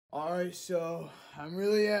Alright, so I'm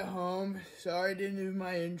really at home. Sorry I didn't do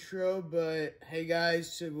my intro, but hey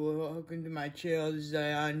guys, so welcome to my channel. This is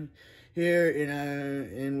Ian here,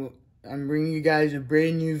 and I'm bringing you guys a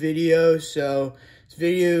brand new video. So this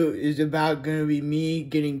video is about gonna be me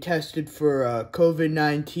getting tested for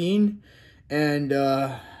COVID-19, and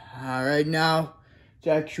right now it's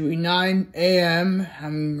actually 9 a.m.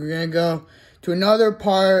 I'm gonna go to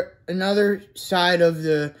another side of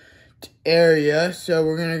the area, so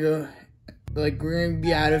we're gonna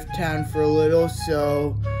be out of town for a little,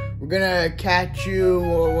 so we're gonna catch you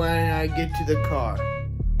when I get to the car.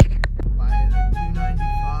 By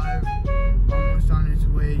 295, almost on its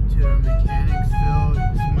way to Mechanicsville.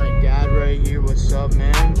 This is my dad right here. What's up,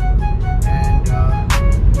 man? And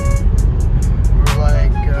we're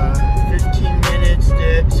like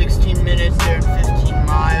 16 minutes there, 15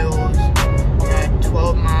 miles. We got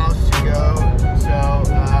 12 miles to go, so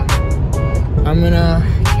I'm gonna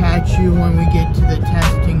catch you when we get to the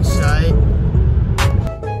testing site. Made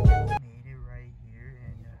it right here,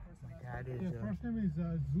 and my dad is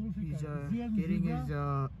he's getting his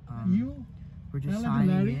we're just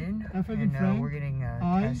signing in, and we're getting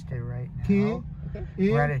tested right now.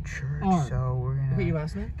 We're at a church, so we're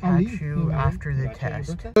gonna catch you after the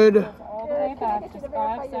test. Good.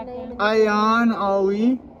 Ayan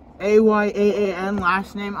Ali, Ayaan,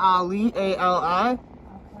 last name Ali, Ali.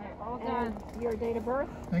 And your date of birth?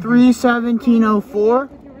 3/17/04.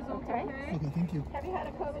 Okay. Okay, thank you. Have you had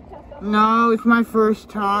a COVID test? No, it's my first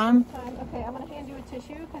time. Okay, I'm going to hand you a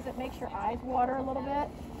tissue because it makes your eyes water a little bit.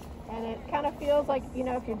 And it kind of feels like, you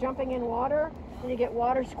know, if you're jumping in water and you get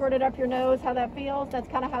water squirted up your nose, how that feels, that's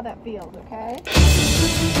kind of how that feels, okay?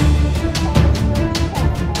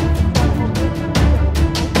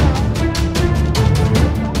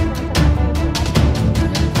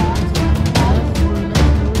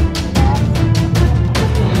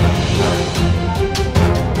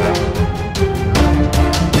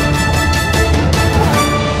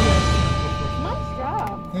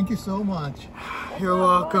 Thank you so much. You're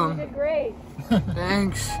welcome. You did great.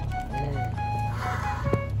 Thanks.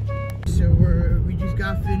 So we just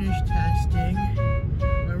got finished testing.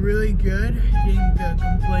 Went really good. Didn't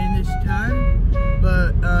complain this time.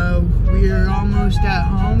 But we are almost at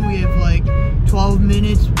home. We have like 12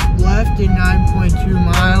 minutes left and 9.2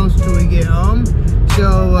 miles till we get home.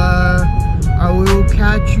 So I will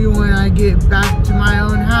catch you when I get back to my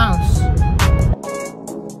own house.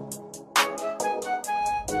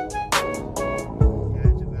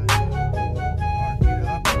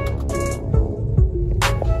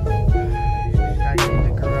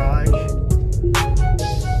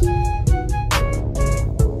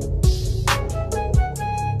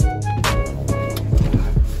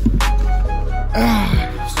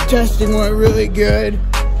 Testing went really good.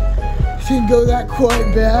 Didn't go that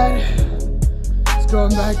quite bad. Just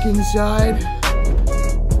going back inside.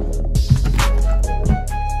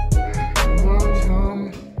 Mom's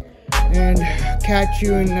home, and catch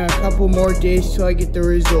you in a couple more days till I get the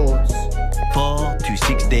results. 4 to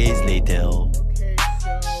 6 days later. Okay,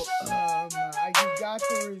 so I just got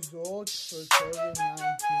the results for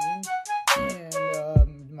COVID-19,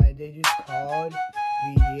 and they just called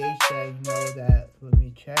VGH saying no that. Let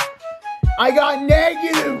me check. I got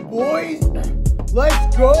negative, boys.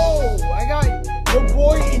 Let's go. The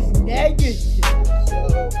boy is negative.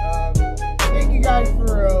 So thank you guys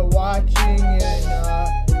for watching,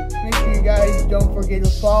 and make sure you guys don't forget to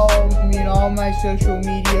follow me on all my social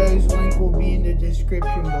medias. Link will be in the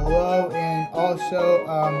description below, and also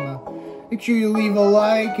make sure you leave a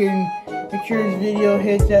like, and make sure this video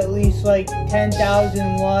hits at least like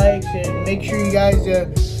 10,000 likes, and make sure you guys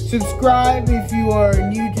subscribe if you are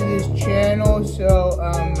new to this channel. So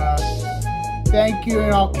thank you,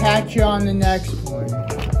 and I'll catch you on the next one.